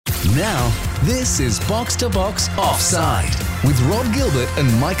Now, this is Box to Box Offside with Rob Gilbert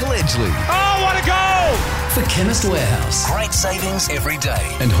and Michael Edgley. Oh, what a goal! For Chemist Warehouse. Great savings every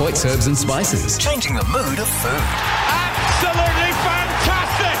day. And Hoyt's Herbs and Spices. Changing the mood of food. Absolutely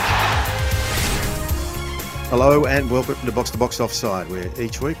fantastic! Hello and welcome to Box Offside, where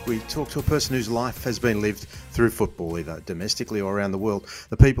each week we talk to a person whose life has been lived through football, either domestically or around the world.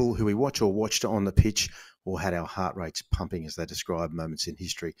 The people who we watch or watched on the pitch or had our heart rates pumping as they describe moments in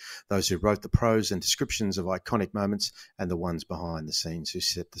history. Those who wrote the prose and descriptions of iconic moments, and the ones behind the scenes who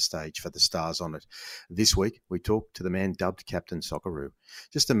set the stage for the stars on it. This week, we talk to the man dubbed Captain Socceroo.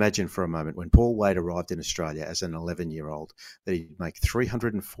 Just imagine for a moment when Paul Wade arrived in Australia as an 11-year-old that he'd make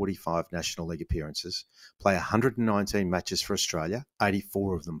 345 National League appearances, play 119 matches for Australia,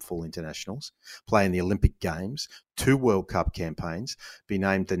 84 of them full internationals, play in the Olympic Games, 2 World Cup campaigns, be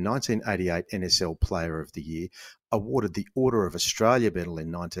named the 1988 NSL Player of the Year, awarded the Order of Australia Medal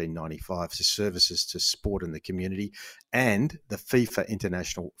in 1995 for services to sport and the community, and the FIFA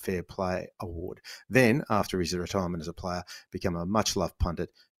International Fair Play Award. Then, after his retirement as a player, become a much-loved pundit,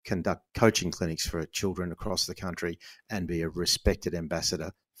 conduct coaching clinics for children across the country, and be a respected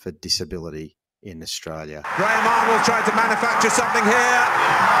ambassador for disability in Australia. Graham Arnold trying to manufacture something here.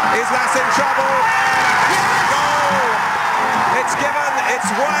 Is Lass in trouble? Goal! It's given, it's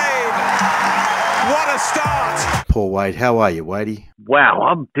Wade. What a start! Paul Wade, how are you, Wadey? Wow,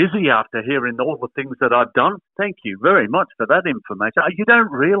 I'm dizzy after hearing all the things that I've done. Thank you very much for that information. You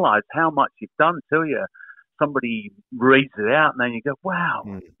don't realise how much you've done till somebody reads it out and then you go, wow,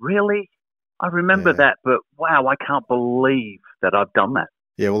 really? I remember that, but wow, I can't believe that I've done that.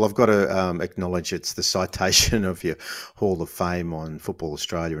 Yeah, well, I've got to acknowledge it's the citation of your Hall of Fame on Football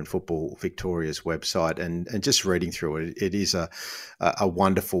Australia and Football Victoria's website, and just reading through it, it is a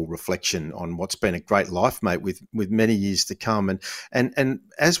wonderful reflection on what's been a great life, mate, with many years to come. And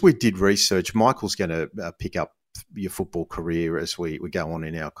as we did research, Michael's going to pick up your football career as we go on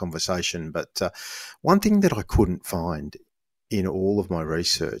in our conversation. But one thing that I couldn't find in all of my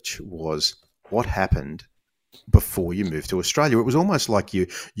research was what happened before you moved to Australia. It was almost like you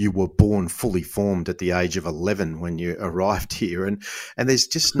were born fully formed at the age of 11 when you arrived here, and there's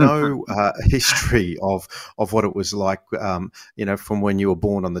just no history of what it was like, from when you were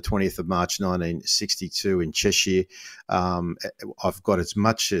born on the 20th of March 1962 in Cheshire. I've got as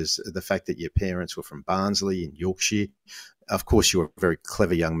much as the fact that your parents were from Barnsley in Yorkshire. Of course, you're a very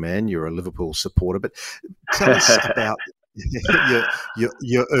clever young man. You're a Liverpool supporter, but tell us about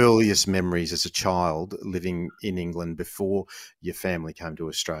your earliest memories as a child living in England before your family came to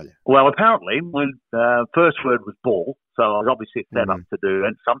Australia. Well, apparently, my first word was ball, so I was obviously set up to do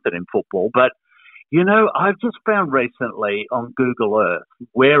something in football. But, I've just found recently on Google Earth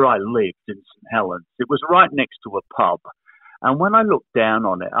where I lived in St Helens. It was right next to a pub. And when I looked down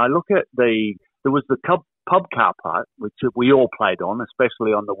on it, I look at there was the pub car park, which we all played on,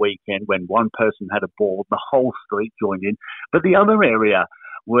 especially on the weekend when one person had a ball, the whole street joined in. But the other area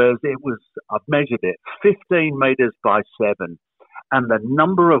I've measured it, 15 metres by 7. And the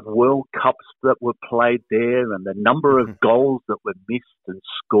number of World Cups that were played there and the number of goals that were missed and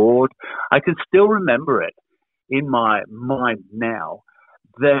scored, I can still remember it in my mind now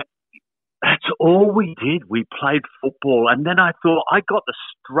that that's all we did. We played football. And then I thought, I got the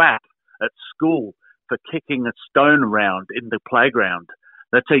strap at school for kicking a stone around in the playground.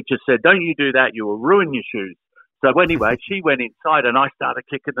 The teacher said, don't you do that, you will ruin your shoes. So anyway, she went inside and I started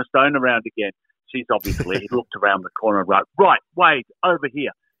kicking the stone around again. She's obviously looked around the corner and wrote, right, Wade, over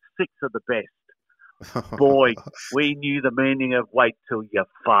here, 6 of the best. Boy, we knew the meaning of wait till your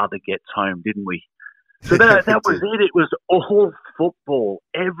father gets home, didn't we? So that was it. It was all football.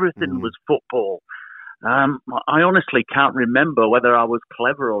 Everything was football. I honestly can't remember whether I was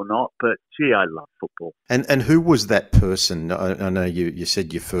clever or not, but gee, I love football. And who was that person? I know you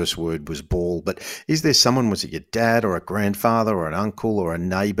said your first word was ball, but is there someone, was it your dad or a grandfather or an uncle or a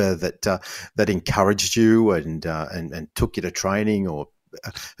neighbour that encouraged you and took you to training, or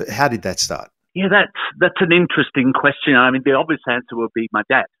how did that start? Yeah, that's an interesting question. I mean, the obvious answer would be my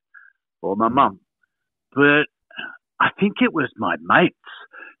dad or my mum, but I think it was my mates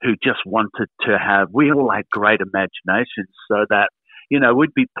who just wanted to we all had great imaginations, so that,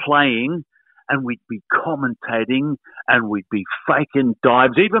 we'd be playing and we'd be commentating and we'd be faking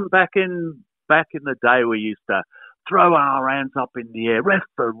dives. Even back in the day, we used to throw our hands up in the air.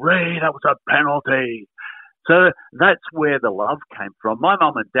 Referee, that was a penalty. So that's where the love came from. My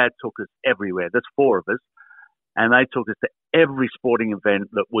mum and dad took us everywhere. There's 4 of us, and they took us to every sporting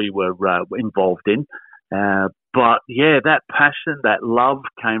event that we were involved in. But yeah, that passion, that love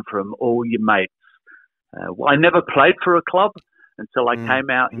came from all your mates. I never played for a club, until I came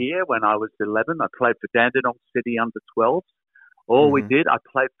out here when I was 11. I played for Dandenong City under 12s. All we did, I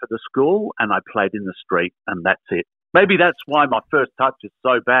played for the school and I played in the street, and that's it. Maybe that's why my first touch is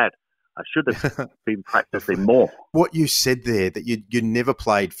so bad. I should have been practicing more. What you said there, that you never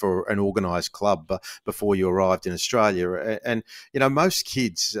played for an organised club before you arrived in Australia. And, most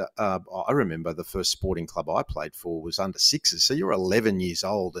kids, I remember the first sporting club I played for was under sixes. So you're 11 years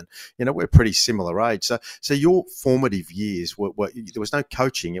old and, we're pretty similar age. So your formative years, there was no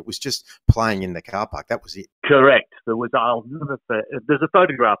coaching. It was just playing in the car park. That was it. Correct. There's a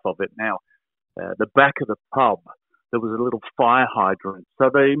photograph of it now. The back of the pub, there was a little fire hydrant. So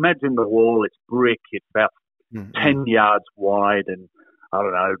imagine the wall, it's brick, it's about 10 yards wide and,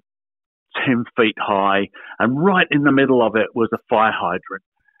 10 feet high. And right in the middle of it was a fire hydrant.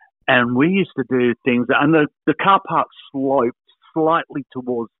 And we used to do things, and the car park sloped slightly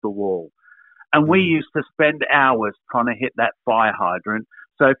towards the wall. And we used to spend hours trying to hit that fire hydrant.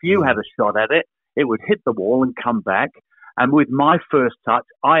 So if you had a shot at it, it would hit the wall and come back. And with my first touch,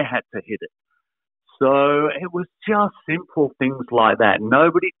 I had to hit it. So it was just simple things like that.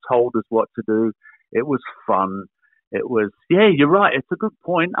 Nobody told us what to do. It was fun. It was, you're right. It's a good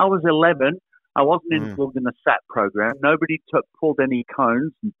point. I was 11. I wasn't involved in the SAT program. Nobody pulled any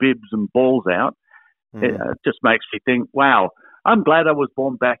cones and bibs and balls out. It just makes me think, wow, I'm glad I was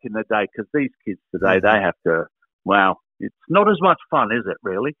born back in the day, because these kids today, they have to, it's not as much fun, is it,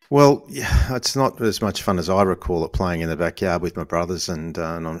 really? Well, it's not as much fun as I recall it, playing in the backyard with my brothers, and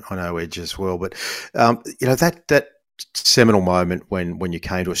I know Edge as well. But, that seminal moment when you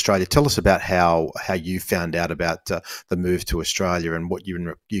came to Australia, tell us about how you found out about the move to Australia and what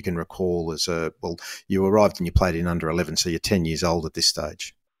you can recall as you arrived and you played in under 11, so you're 10 years old at this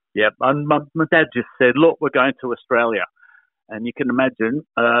stage. Yep, and my dad just said, look, we're going to Australia. And you can imagine,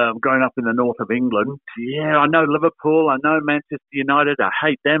 growing up in the north of England, I know Liverpool, I know Manchester United, I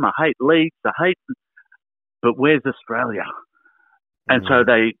hate them, I hate Leeds, but where's Australia? And so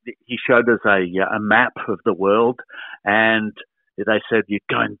he showed us a map of the world, and they said, you're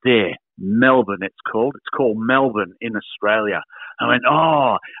going there, Melbourne it's called Melbourne in Australia. I went,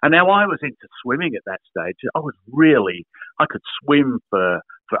 and now I was into swimming at that stage. I could swim for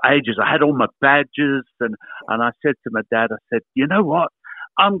ages. I had all my badges, and I said to my dad, you know what?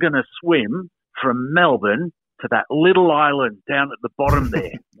 I'm going to swim from Melbourne to that little island down at the bottom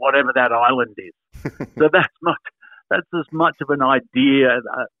there, whatever that island is. So that's as much of an idea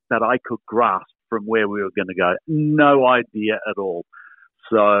that I could grasp from where we were going to go. No idea at all.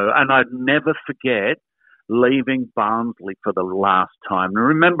 So, and I'd never forget leaving Barnsley for the last time. And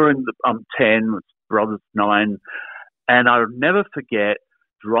remembering I'm 10, my brother's 9, and I'll never forget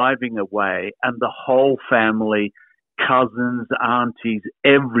driving away and the whole family, cousins, aunties,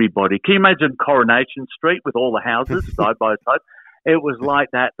 everybody. Can you imagine Coronation Street with all the houses side by side? It was like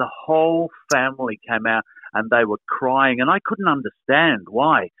that. The whole family came out and they were crying, and I couldn't understand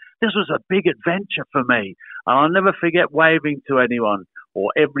why. This was a big adventure for me. And I'll never forget waving to anyone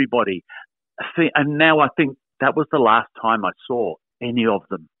or everybody. And now I think that was the last time I saw any of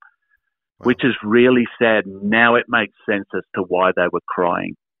them, which is really sad. Now it makes sense as to why they were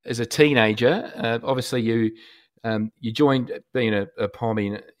crying. As a teenager, obviously you joined, being a Pom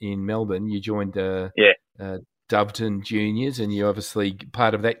in Melbourne, you joined Doveton Juniors, and you're obviously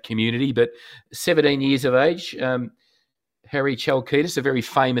part of that community. But 17 years of age, Harry Chalkitis, a very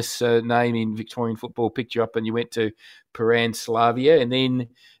famous name in Victorian football, picked you up and you went to Piran Slavia. And then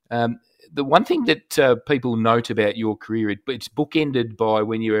the one thing that people note about your career, it's bookended by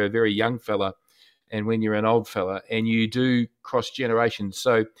when you're a very young fella and when you're an old fella, and you do cross generations.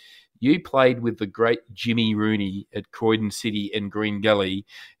 So you played with the great Jimmy Rooney at Croydon City and Green Gully,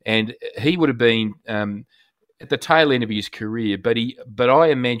 and he would have been at the tail end of his career. But I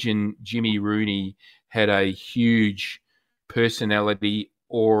imagine Jimmy Rooney had a huge personality,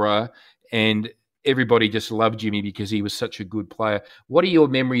 aura, and everybody just loved Jimmy because he was such a good player. What are your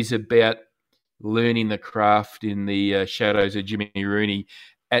memories about learning the craft in the shadows of Jimmy Rooney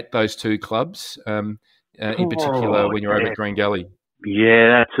at those two clubs, in particular when you're over at Green Gully?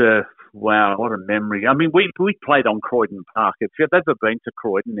 Yeah, wow, what a memory. I mean, we played on Croydon Park. If you've ever been to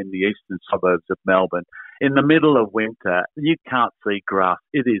Croydon in the eastern suburbs of Melbourne, in the middle of winter, you can't see grass.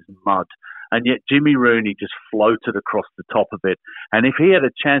 It is mud. And yet Jimmy Rooney just floated across the top of it. And if he had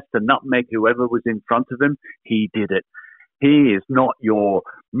a chance to nutmeg whoever was in front of him, he did it. He is not your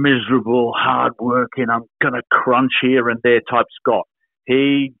miserable, hard-working, I'm going to crunch here and there type Scot.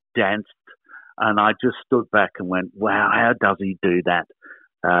 He danced, and I just stood back and went, wow, how does he do that?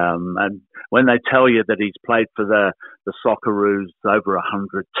 And when they tell you that he's played for the Socceroos over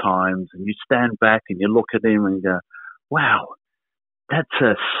 100 times, and you stand back and you look at him and you go, wow, that's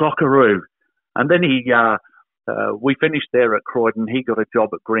a Socceroo. And then we finished there at Croydon. He got a job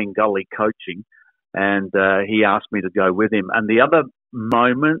at Green Gully coaching, and he asked me to go with him. And the other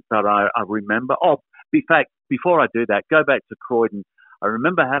moment that I remember, in fact, before I do that, go back to Croydon. I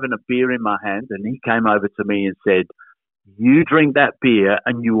remember having a beer in my hand, and he came over to me and said, "You drink that beer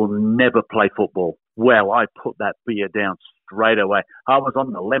and you will never play football." Well, I put that beer down straight away. I was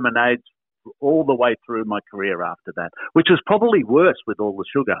on the lemonades all the way through my career after that, which was probably worse with all the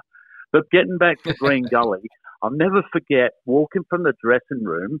sugar. But getting back to Green Gully, I'll never forget walking from the dressing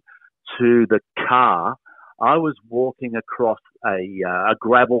room to the car. I was walking across a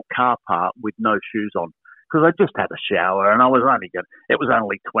gravel car park with no shoes on because I just had a shower and it was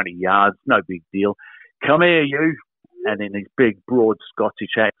only 20 yards, no big deal. "Come here, you," and in his big, broad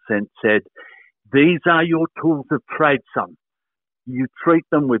Scottish accent said, "These are your tools of trade, son. You treat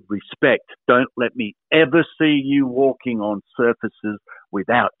them with respect. Don't let me ever see you walking on surfaces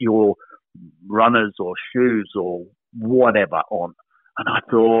without your runners or shoes or whatever on." And I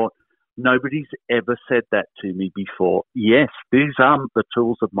thought, nobody's ever said that to me before. Yes, these are the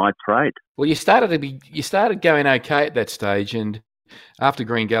tools of my trade. Well, you started going okay at that stage, and after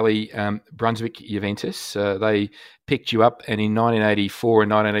Green Gully, Brunswick Juventus, they picked you up, and in 1984 and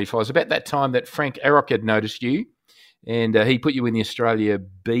 1985, it was about that time that Frank Arok had noticed you, and he put you in the Australia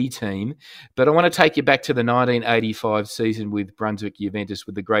B team. But I want to take you back to the 1985 season with Brunswick Juventus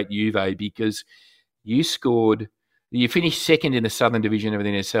with the great Juve, because you finished second in the Southern Division of the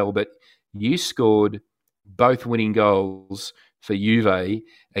NSL, but you scored both winning goals for Juve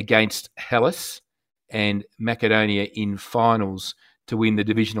against Hellas and Macedonia in finals to win the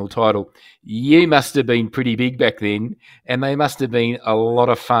divisional title. You must have been pretty big back then, and they must have been a lot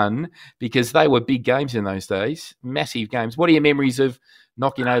of fun because they were big games in those days, massive games. What are your memories of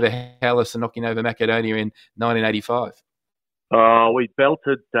knocking over Hellas and knocking over Macedonia in 1985? Oh, we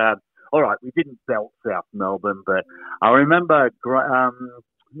belted... all right, we didn't belt South Melbourne, but I remember,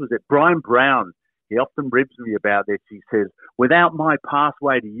 Brian Brown. He often ribs me about this. He says, "Without my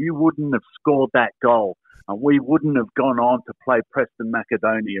pathway, you wouldn't have scored that goal, and we wouldn't have gone on to play Preston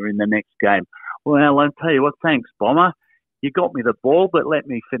Macedonia in the next game." Well, I'll tell you what, thanks, Bomber. You got me the ball, but let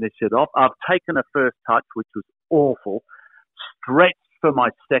me finish it off. I've taken a first touch, which was awful, stretched for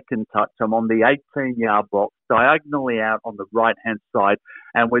my second touch. I'm on the 18-yard box, diagonally out on the right-hand side,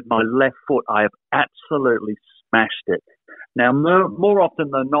 and with my left foot, I have absolutely smashed it. Now, more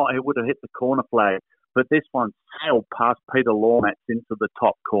often than not, it would have hit the corner flag, but this one sailed past Peter Lormatz into the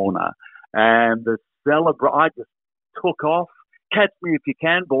top corner, and I just took off. Catch me if you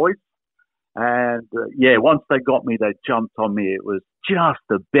can, boys. And, once they got me, they jumped on me. It was just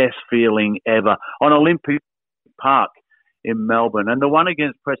the best feeling ever on Olympic Park in Melbourne. And the one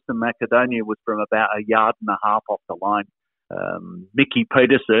against Preston Macedonia was from about a yard and a half off the line. Mickey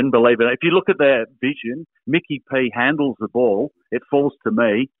Peterson, believe it. If you look at their vision, Mickey P handles the ball. It falls to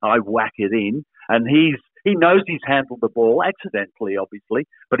me. I whack it in. And he knows he's handled the ball, accidentally, obviously,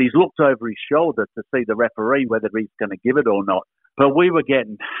 but he's looked over his shoulder to see the referee, whether he's going to give it or not. But we were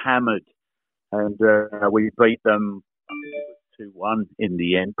getting hammered, and we beat them 2-1 in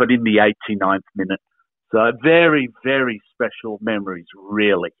the end, but in the 89th minute. So very, very special memories,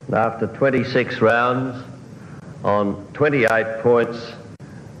 really. After 26 rounds on 28 points,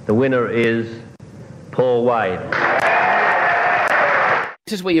 the winner is Paul Wade.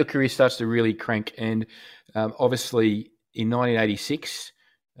 This is where your career starts to really crank, and obviously in 1986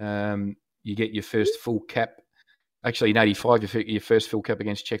 you get your first full cap. Actually, in 85, your first full cap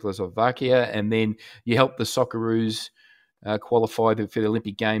against Czechoslovakia, and then you helped the Socceroos qualify for the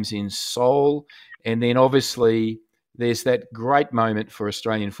Olympic Games in Seoul. And then obviously there's that great moment for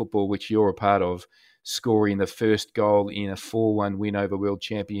Australian football, which you're a part of, scoring the first goal in a 4-1 win over world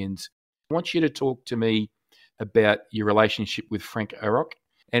champions. I want you to talk to me about your relationship with Frank Arok,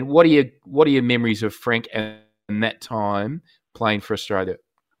 and what are your memories of Frank and that time playing for Australia?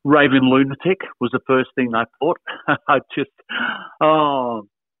 Raving lunatic was the first thing I thought.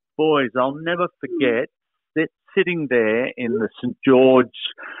 Boys, I'll never forget sitting there in the St. George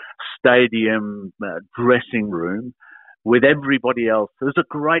Stadium dressing room with everybody else. There's a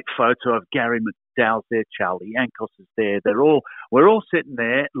great photo of Gary McDowell's there, Charlie Yankos is there. We're all sitting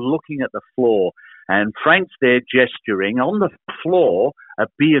there looking at the floor, and Frank's there gesturing. On the floor are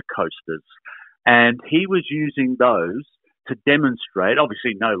beer coasters, and he was using those to demonstrate,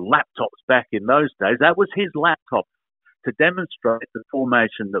 obviously no laptops back in those days. That was his laptop, to demonstrate the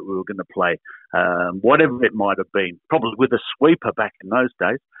formation that we were going to play, whatever it might have been, probably with a sweeper back in those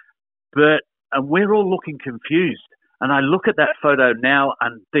days. And we're all looking confused. And I look at that photo now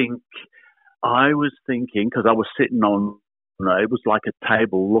and I was thinking, because I was sitting on it was like a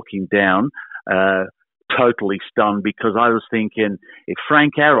table looking down, totally stunned, because I was thinking, if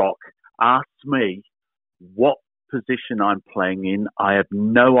Frank Arok asks me what position I'm playing in, I have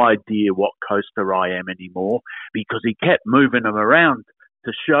no idea what coaster I am anymore, because he kept moving them around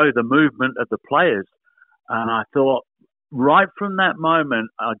to show the movement of the players. And I thought, right from that moment,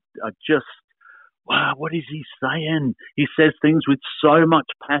 I just, wow, what is he saying? He says things with so much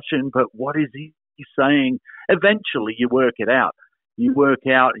passion, but what is he saying? Eventually, you work it out. You work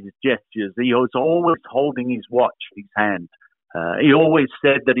out his gestures. He was always holding his watch in his hand. He always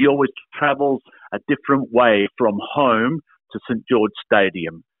said that he always travels a different way from home to St. George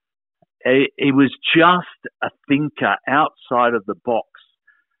Stadium. He was just a thinker outside of the box.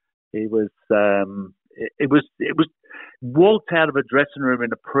 It was walked out of a dressing room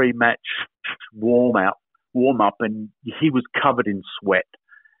in a pre-match warm up, and he was covered in sweat.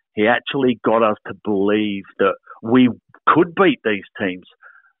 He actually got us to believe that we could beat these teams,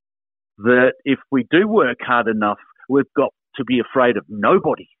 that if we do work hard enough, we've got to be afraid of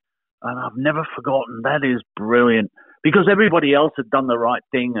nobody. And I've never forgotten. That is brilliant, because everybody else had done the right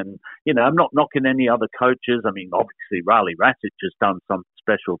thing. And, you know, I'm not knocking any other coaches. I mean, obviously, Riley Ratich has done some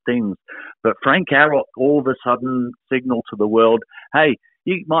special things. But Frank Arok all of a sudden signaled to the world, hey,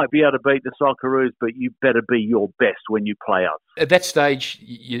 you might be able to beat the Socceroos, but you better be your best when you play us. At that stage,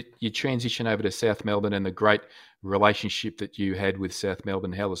 you transition over to South Melbourne, and the great relationship that you had with South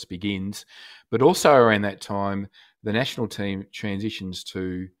Melbourne Hellas begins. But also around that time, the national team transitions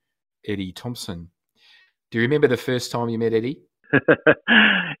to Eddie Thompson. Do you remember the first time you met Eddie?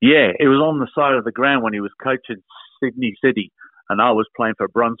 Yeah, it was on the side of the ground when he was coaching Sydney City, and I was playing for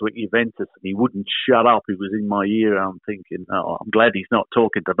Brunswick Juventus, and he wouldn't shut up. He was in my ear, and I'm thinking, oh, I'm glad he's not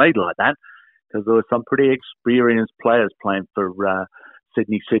talking to me like that, because there were some pretty experienced players playing for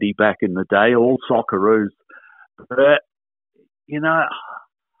Sydney City back in the day, all Socceroos. But, you know,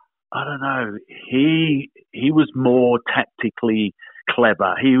 I don't know. He was more tactically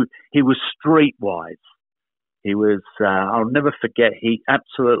clever. He was streetwise. He was. I'll never forget. He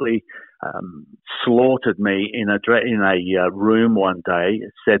absolutely slaughtered me in a room one day.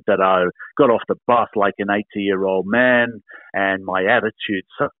 Said that I got off the bus like an 80-year-old man, and my attitude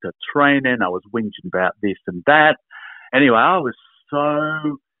sucked at training. I was whinging about this and that. Anyway, I was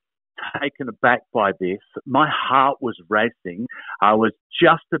so taken aback by this. My heart was racing. I was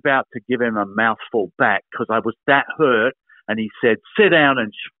just about to give him a mouthful back because I was that hurt. And he said, sit down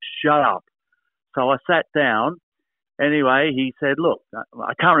and shut up. So I sat down. Anyway, he said, look,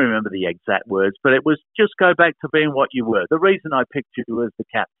 I can't remember the exact words, but it was just go back to being what you were. The reason I picked you as the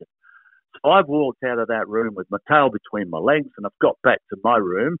captain. So I've walked out of that room with my tail between my legs, and I've got back to my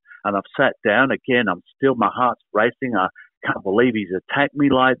room and I've sat down again. My heart's racing. I can't believe he's attacked me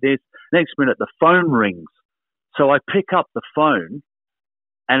like this. Next minute, the phone rings. So I pick up the phone,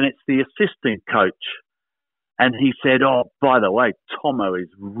 and it's the assistant coach. And he said, oh, by the way, Tomo is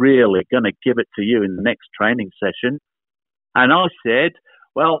really going to give it to you in the next training session. And I said,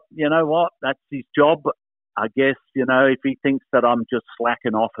 well, you know what? That's his job. I guess, you know, if he thinks that I'm just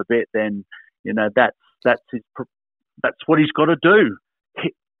slacking off a bit, then, you know, that's what he's got to do.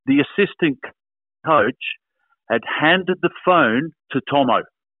 The assistant coach had handed the phone to Tomo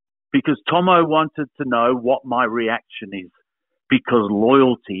because Tomo wanted to know what my reaction is, because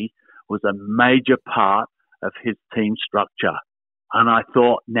loyalty was a major part of his team structure. And I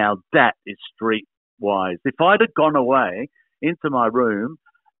thought, now that is streetwise. If I'd have gone away into my room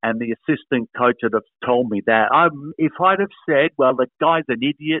and the assistant coach had have told me that, if I'd have said, well, the guy's an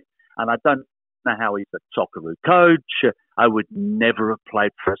idiot and I don't know how he's a Socceroo coach, I would never have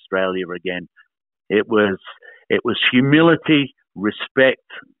played for Australia again. It was humility, respect,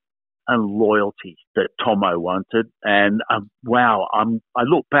 and loyalty that Tomo wanted. And wow, I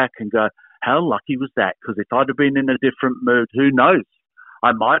look back and go, how lucky was that? Because if I'd have been in a different mood, who knows?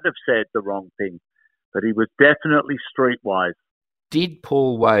 I might have said the wrong thing. But he was definitely streetwise. Did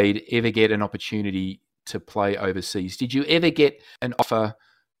Paul Wade ever get an opportunity to play overseas? Did you ever get an offer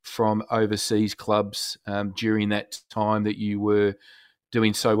from overseas clubs during that time that you were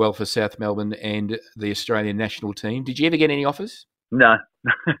doing so well for South Melbourne and the Australian national team? Did you ever get any offers? No.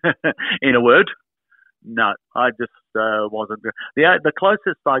 In a word, no. I just wasn't. The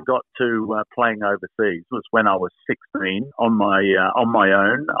closest I got to playing overseas was when I was 16 on my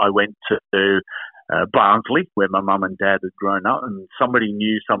own. I went to Barnsley, where my mum and dad had grown up, and somebody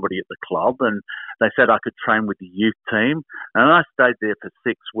knew somebody at the club, and they said I could train with the youth team. And I stayed there for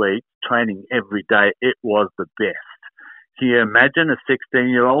 6 weeks, training every day. It was the best. Can you imagine a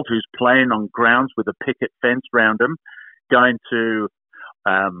 16-year-old who's playing on grounds with a picket fence around him, going to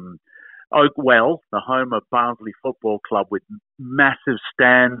Oakwell, the home of Barnsley Football Club, with massive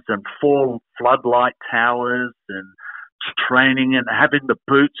stands and 4 floodlight towers and training and having the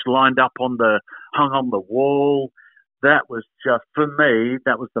boots lined up hung on the wall. That was just, for me,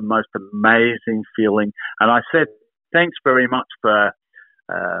 that was the most amazing feeling. And I said, thanks very much for,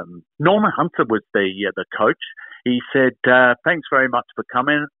 Norman Hunter was the coach. He said, thanks very much for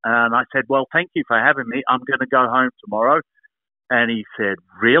coming. And I said, well, thank you for having me. I'm going to go home tomorrow. And he said,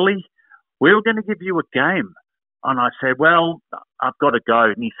 really? We were going to give you a game. And I said, well, I've got to go.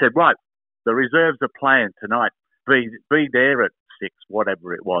 And he said, right, the reserves are playing tonight. Be there at 6,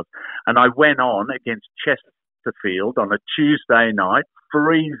 whatever it was. And I went on against Chesterfield on a Tuesday night,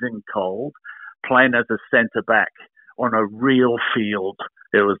 freezing cold, playing as a centre-back on a real field.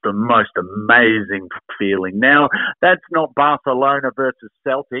 It was the most amazing feeling. Now, that's not Barcelona versus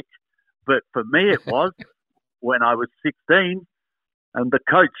Celtic, but for me it was when I was 16. And the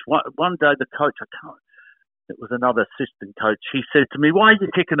coach, one day the coach, it was another assistant coach, he said to me, why are you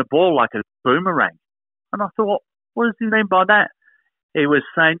kicking a ball like a boomerang? And I thought, what does he mean by that? He was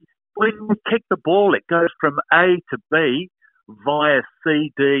saying, when you kick the ball, it goes from A to B via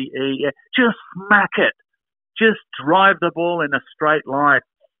C, D, E. Just smack it. Just drive the ball in a straight line.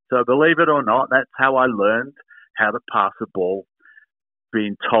 So believe it or not, that's how I learned how to pass a ball,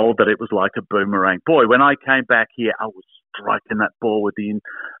 being told that it was like a boomerang. Boy, when I came back here, I was striking that ball within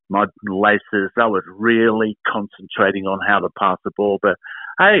my laces. I was really concentrating on how to pass the ball. But,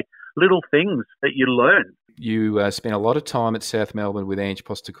 hey, little things that you learn. You spent a lot of time at South Melbourne with Ange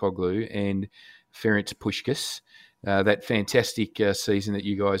Postecoglou and Ferenc Puskas, that fantastic season that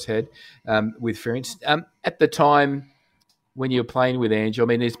you guys had with Ferenc. At the time when you were playing with Ange, I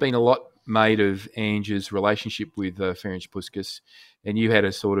mean, there's been a lot made of Ange's relationship with Ferenc Puskas, and you had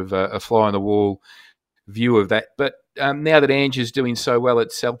a sort of a fly-on-the-wall view of that. But now that Ange is doing so well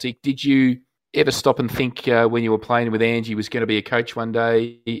at Celtic, did you ever stop and think when you were playing with Ange he was going to be a coach one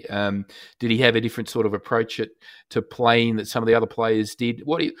day? Did he have a different sort of approach to playing that some of the other players did?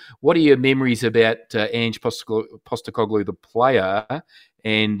 What are your memories about Ange Postecoglou, the player,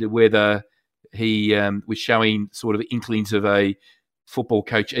 and whether he was showing sort of inklings of a football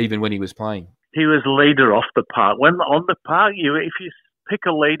coach even when he was playing? He was leader off the park. When on the park, if you pick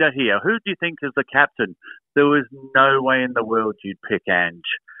a leader here, who do you think is the captain? There was no way in the world you'd pick Ange.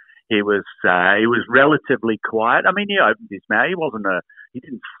 He was relatively quiet. I mean, he opened his mouth.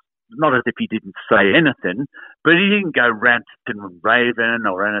 Not as if he didn't say anything, but he didn't go ranting and raving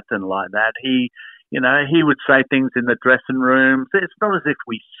or anything like that. He would say things in the dressing rooms. It's not as if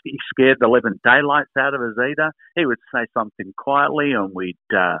he scared the living daylights out of us either. He would say something quietly and we'd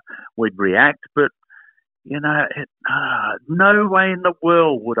react. But, no way in the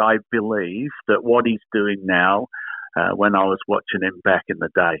world would I believe that what he's doing now when I was watching him back in the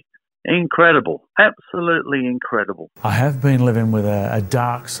day. Incredible. Absolutely incredible. I have been living with a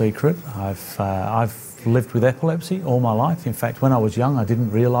dark secret. I've lived with epilepsy all my life. In fact, when I was young, I didn't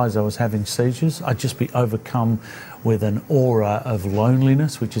realise I was having seizures. I'd just be overcome with an aura of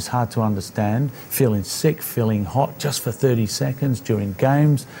loneliness, which is hard to understand, feeling sick, feeling hot just for 30 seconds during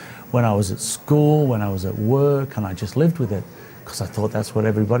games, when I was at school, when I was at work, and I just lived with it because I thought that's what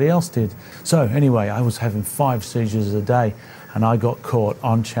everybody else did. So anyway, I was having 5 seizures a day, and I got caught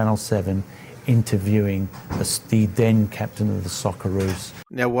on Channel 7 interviewing the then captain of the Socceroos.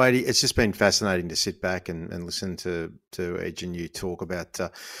 Now, Wadey, it's just been fascinating to sit back and listen to Edge and you talk about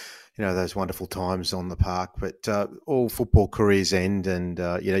those wonderful times on the park. But all football careers end, and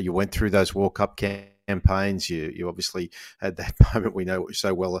you went through those World Cup campaigns. You obviously had that moment we know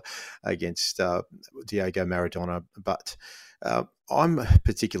so well against Diego Maradona, but I'm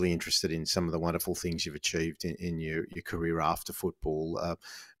particularly interested in some of the wonderful things you've achieved in your career after football.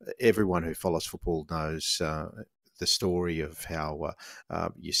 Everyone who follows football knows the story of how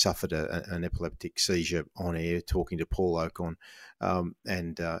you suffered an epileptic seizure on air, talking to Paul Okon,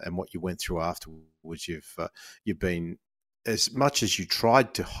 and what you went through afterwards. You've been, as much as you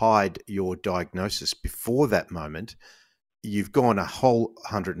tried to hide your diagnosis before that moment, you've gone a whole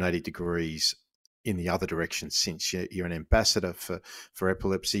 180 degrees in the other direction since. You're an ambassador for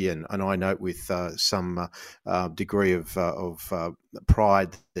epilepsy, and I note with some degree of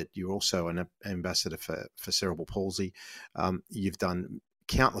pride that you're also an ambassador for cerebral palsy. You've done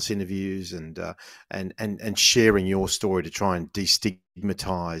countless interviews and sharing your story to try and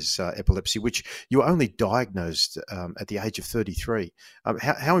destigmatize epilepsy, which you were only diagnosed at the age of 33.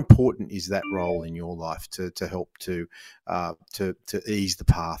 How important is that role in your life to help to ease the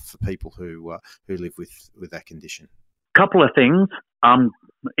path for people who live with that condition? Couple of things. I'm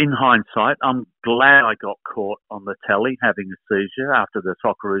in hindsight, I'm glad I got caught on the telly having a seizure after the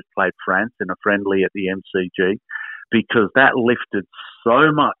Socceroos played France in a friendly at the MCG, because that lifted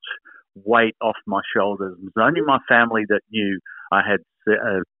so much weight off my shoulders. It was only my family that knew I had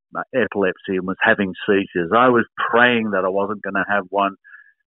epilepsy and was having seizures. I was praying that I wasn't going to have one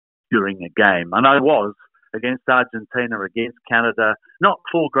during a game. And I was, against Argentina, against Canada, not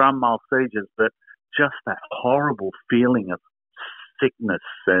full grand mal seizures, but just that horrible feeling of sickness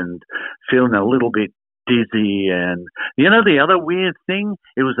and feeling a little bit dizzy. And, you know, the other weird thing,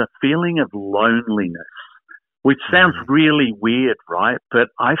 it was a feeling of loneliness, which sounds really weird, right? But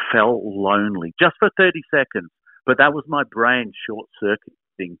I felt lonely just for 30 seconds. But that was my brain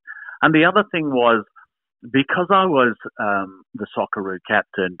short-circuiting. And the other thing was, because I was the Socceroo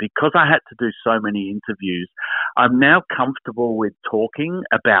captain, because I had to do so many interviews, I'm now comfortable with talking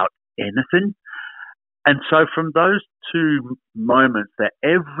about anything. And so from those two moments that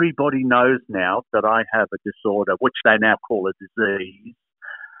everybody knows now that I have a disorder, which they now call a disease,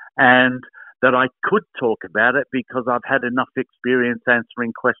 and that I could talk about it because I've had enough experience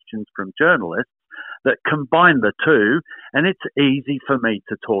answering questions from journalists, that combine the two, and it's easy for me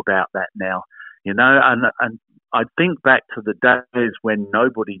to talk out that now, you know, and I think back to the days when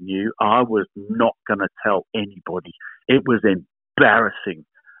nobody knew. I was not going to tell anybody. It was embarrassing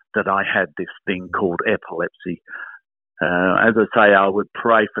that I had this thing called epilepsy. As I say, I would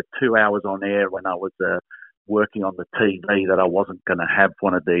pray for 2 hours on air when I was working on the TV that I wasn't going to have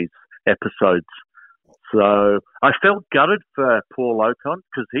one of these episodes. So I felt gutted for Paul Ocon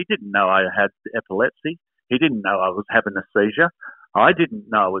because he didn't know I had epilepsy. He didn't know I was having a seizure. I didn't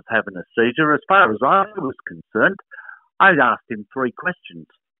know I was having a seizure. As far as I was concerned, I asked him 3 questions.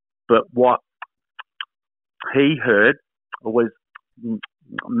 But what he heard was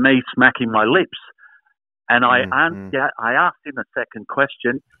me smacking my lips. And I asked him a second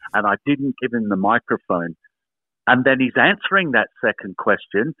question, and I didn't give him the microphone. And then he's answering that second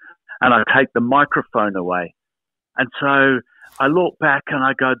question, and I take the microphone away. And so I look back and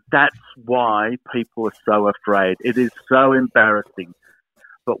I go, that's why people are so afraid. It is so embarrassing.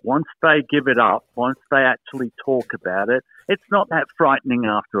 But once they give it up, once they actually talk about it, it's not that frightening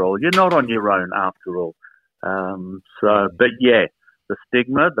after all. You're not on your own after all. But yeah, the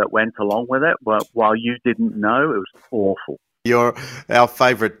stigma that went along with it, while you didn't know, it was awful. You're our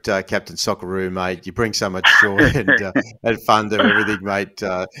favourite Captain Socceroo, mate. You bring so much joy and fun to everything, mate.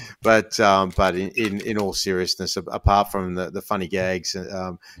 But in all seriousness, apart from the funny gags,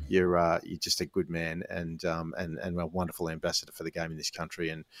 you're just a good man and a wonderful ambassador for the game in this country.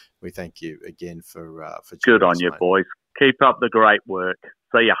 And we thank you again for good on you, mate. Boys. Keep up the great work.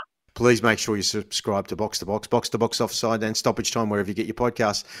 See ya. Please make sure you subscribe to Box to Box Offside, and Stoppage Time wherever you get your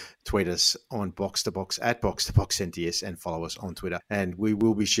podcasts. Tweet us on Box to Box at Box to Box NTS, and follow us on Twitter. And we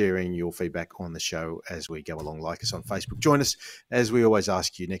will be sharing your feedback on the show as we go along. Like us on Facebook. Join us, as we always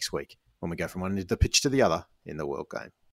ask you, next week when we go from one end of the pitch to the other in the World Game.